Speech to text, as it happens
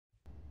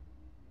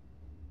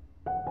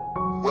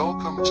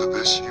Welcome to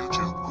this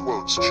YouTube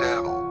Quotes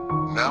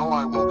channel. Now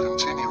I will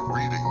continue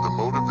reading the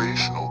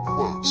motivational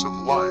quotes of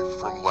life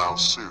from Lao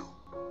Tzu.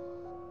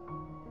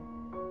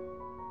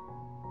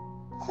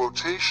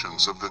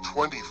 Quotations of the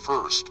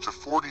 21st to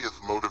 40th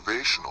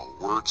motivational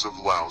words of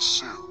Lao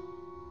Tzu.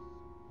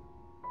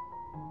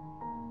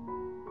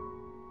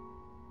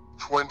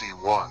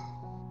 21.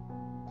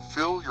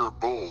 Fill your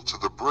bowl to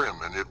the brim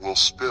and it will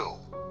spill.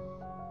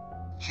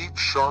 Keep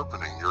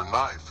sharpening your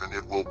knife and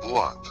it will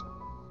blunt.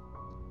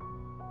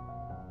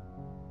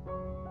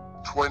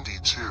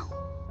 22.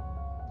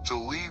 To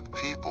lead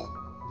people,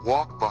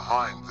 walk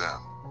behind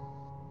them.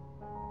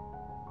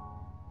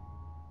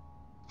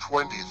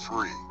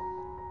 23.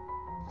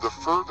 The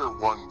further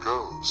one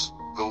goes,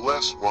 the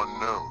less one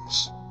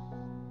knows.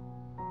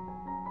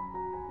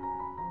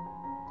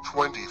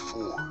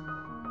 24.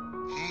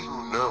 He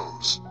who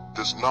knows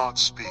does not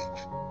speak.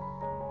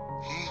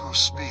 He who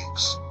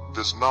speaks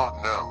does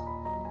not know.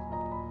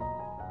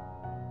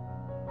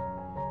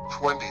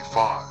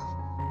 25.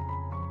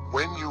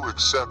 When you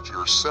accept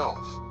yourself,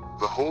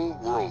 the whole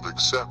world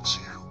accepts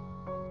you.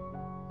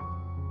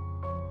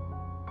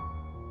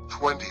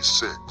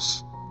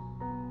 26.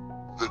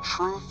 The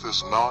truth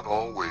is not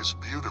always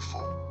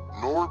beautiful,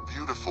 nor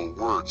beautiful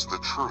words the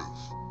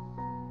truth.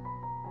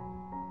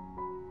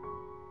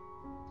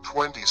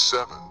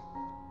 27.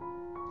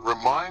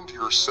 Remind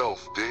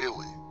yourself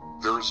daily,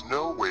 there is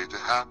no way to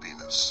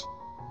happiness.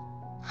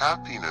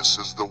 Happiness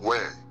is the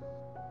way.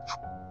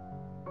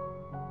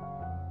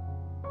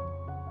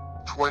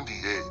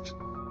 28.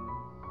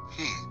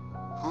 He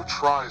who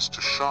tries to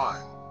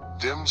shine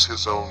dims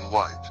his own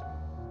light.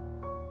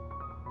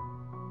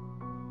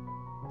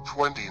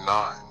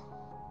 29.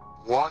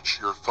 Watch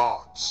your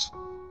thoughts.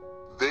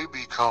 They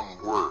become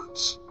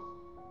words.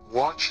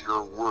 Watch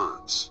your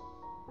words.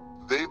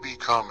 They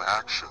become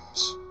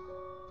actions.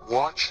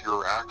 Watch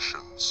your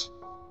actions.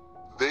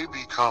 They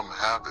become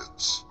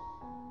habits.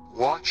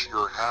 Watch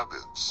your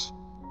habits.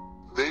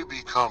 They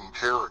become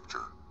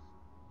character.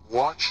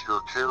 Watch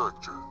your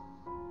character.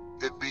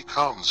 It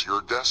becomes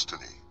your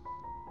destiny.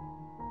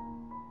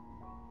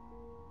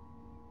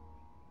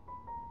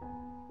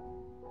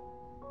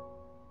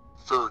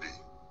 30.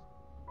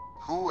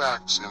 Who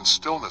acts in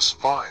stillness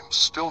finds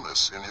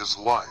stillness in his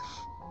life.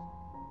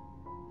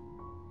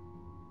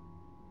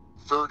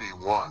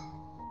 31.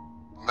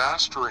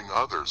 Mastering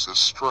others is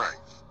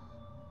strength.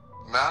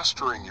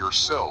 Mastering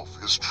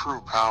yourself is true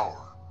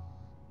power.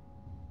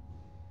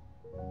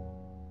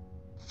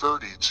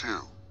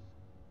 32.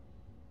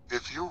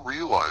 If you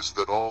realize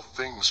that all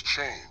things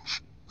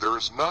change, there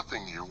is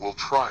nothing you will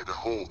try to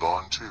hold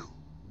on to.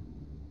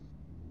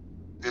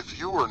 If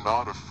you are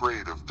not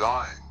afraid of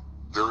dying,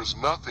 there is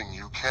nothing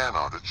you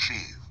cannot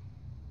achieve.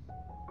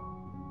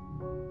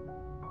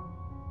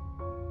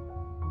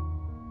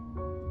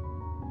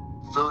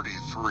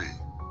 33.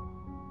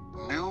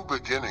 New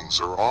beginnings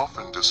are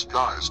often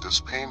disguised as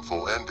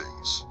painful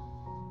endings.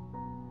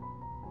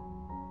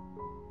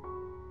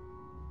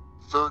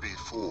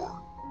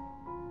 34.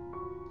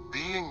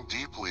 Being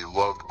deeply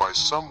loved by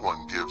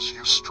someone gives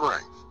you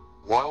strength,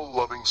 while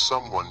loving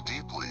someone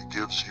deeply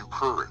gives you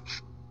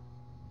courage.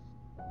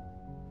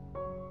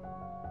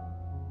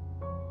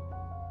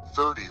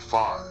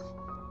 35.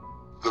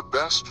 The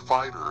best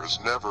fighter is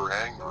never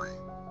angry.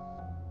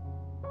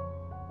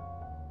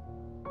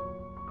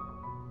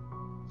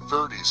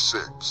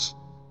 36.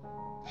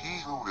 He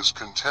who is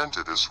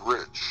contented is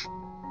rich.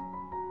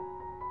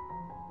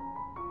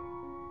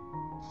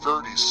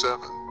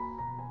 37.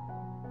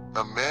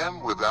 A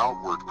man with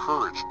outward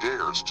courage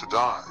dares to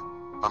die.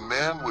 A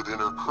man with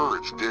inner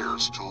courage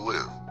dares to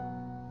live.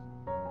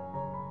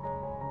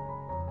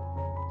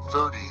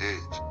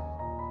 38.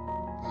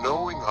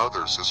 Knowing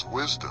others is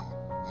wisdom.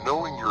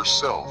 Knowing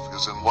yourself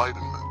is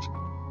enlightenment.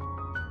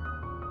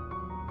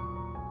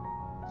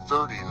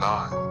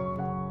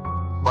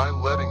 39. By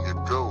letting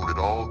it go, it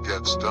all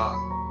gets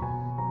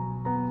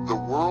done. The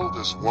world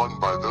is won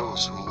by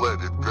those who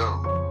let it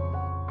go.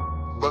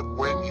 But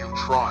when you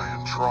try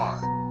and try,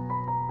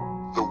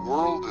 the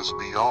world is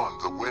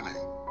beyond the winning.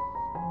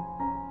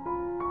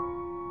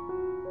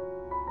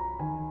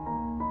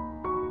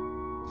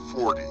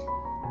 40.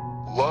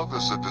 Love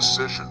is a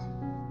decision,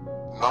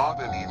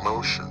 not an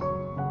emotion.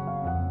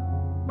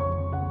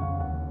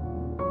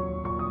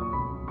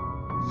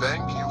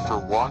 Thank you for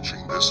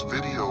watching this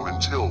video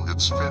until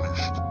it's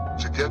finished.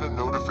 To get a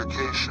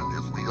notification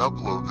if we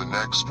upload the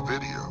next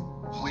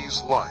video,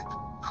 please like,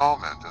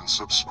 comment and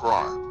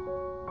subscribe.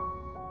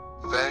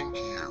 Thank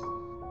you.